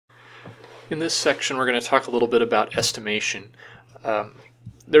In this section, we're going to talk a little bit about estimation.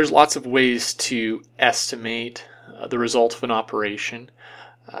 There's lots of ways to estimate the result of an operation.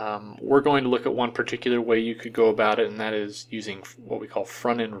 We're going to look at one particular way you could go about it, and that is using what we call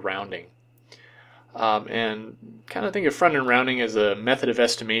front-end rounding. And kind of think of front-end rounding as a method of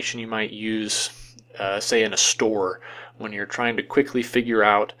estimation you might use, say, in a store when you're trying to quickly figure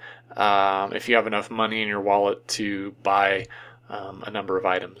out if you have enough money in your wallet to buy a number of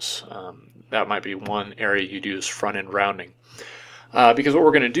items. That might be one area you'd use front-end rounding. Because what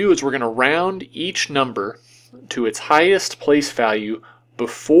we're going to do is we're going to round each number to its highest place value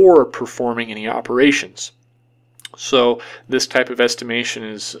before performing any operations. So this type of estimation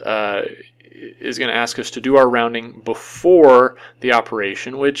is going to ask us to do our rounding before the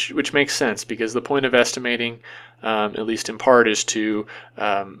operation, which makes sense because the point of estimating, at least in part, is to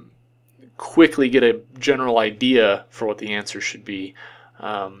quickly get a general idea for what the answer should be.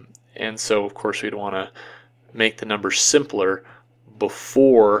 And so, of course, we'd want to make the numbers simpler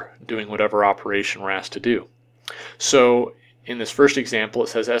before doing whatever operation we're asked to do. So in this first example, it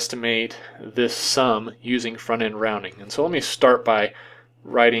says estimate this sum using front-end rounding. And so let me start by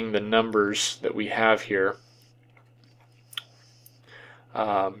writing the numbers that we have here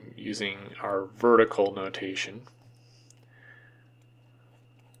using our vertical notation.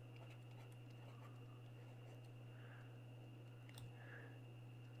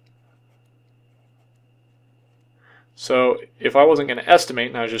 So if I wasn't going to estimate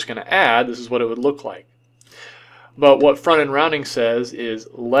and I was just going to add, this is what it would look like. But what front-end rounding says is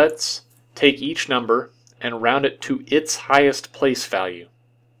let's take each number and round it to its highest place value.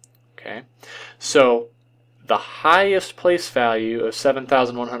 Okay, so the highest place value of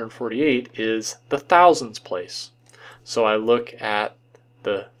 7,148 is the thousands place. So I look at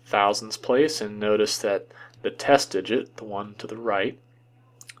the thousands place and notice that the test digit, the one to the right,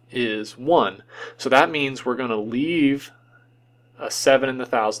 is 1. So that means we're going to leave a 7 in the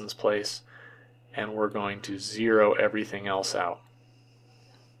thousands place and we're going to zero everything else out.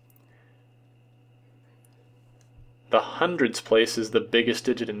 The hundreds place is the biggest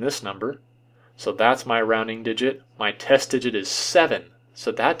digit in this number, so that's my rounding digit. My test digit is 7,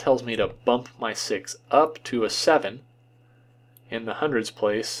 so that tells me to bump my 6 up to a 7 in the hundreds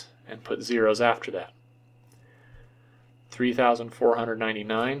place and put zeros after that.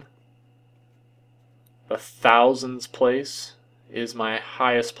 3,499. The thousands place is my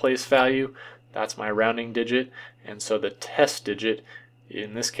highest place value. That's my rounding digit, and so the test digit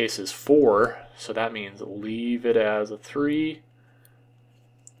in this case is 4, so that means leave it as a 3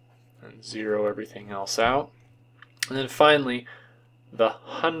 and zero everything else out. And then finally, the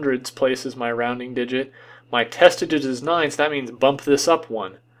hundreds place is my rounding digit. My test digit is 9, so that means bump this up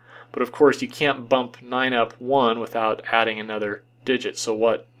 1. But of course you can't bump 9 up 1 without adding another digit. So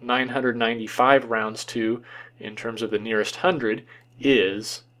what 995 rounds to in terms of the nearest hundred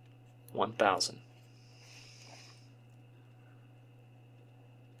is 1,000.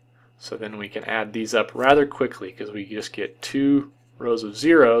 So then we can add these up rather quickly because we just get 2 rows of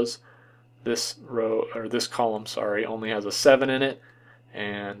zeros. This row, or this column, sorry, only has a 7 in it,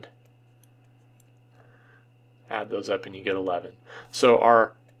 and add those up and you get 11. So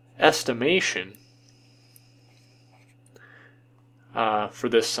our estimation for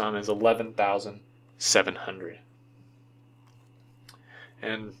this sum is 11,700.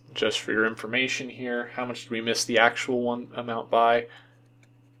 And just for your information here, how much did we miss the actual amount by?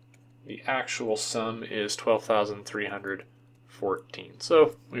 The actual sum is 12,314.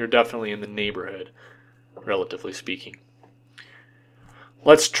 So we are definitely in the neighborhood, relatively speaking.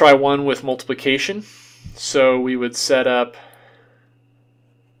 Let's try one with multiplication. So we would set up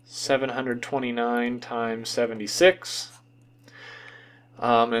 729 times 76,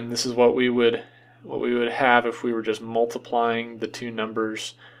 and this is what we would have if we were just multiplying the two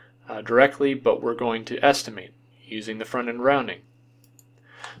numbers directly, but we're going to estimate using the front-end rounding.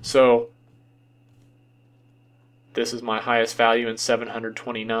 So this is my highest value in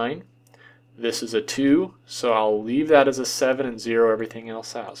 729. This is a 2, so I'll leave that as a 7 and zero everything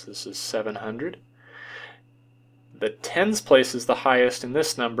else out. So this is 700. The tens place is the highest in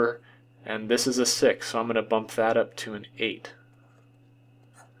this number, and this is a 6, so I'm going to bump that up to an 8.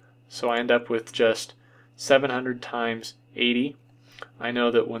 So I end up with just 700 times 80. I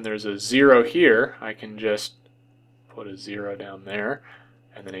know that when there's a 0 here, I can just put a 0 down there,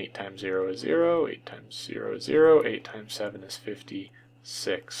 and then 8 times 0 is 0, 8 times 0 is 0, 8 times 7 is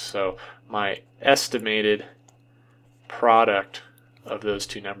 56. So my estimated product of those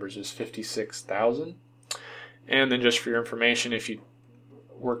two numbers is 56,000. And then just for your information, if you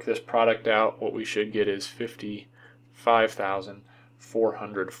work this product out, what we should get is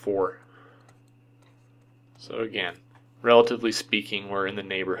 55,404. So again, relatively speaking, we're in the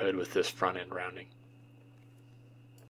neighborhood with this front end rounding.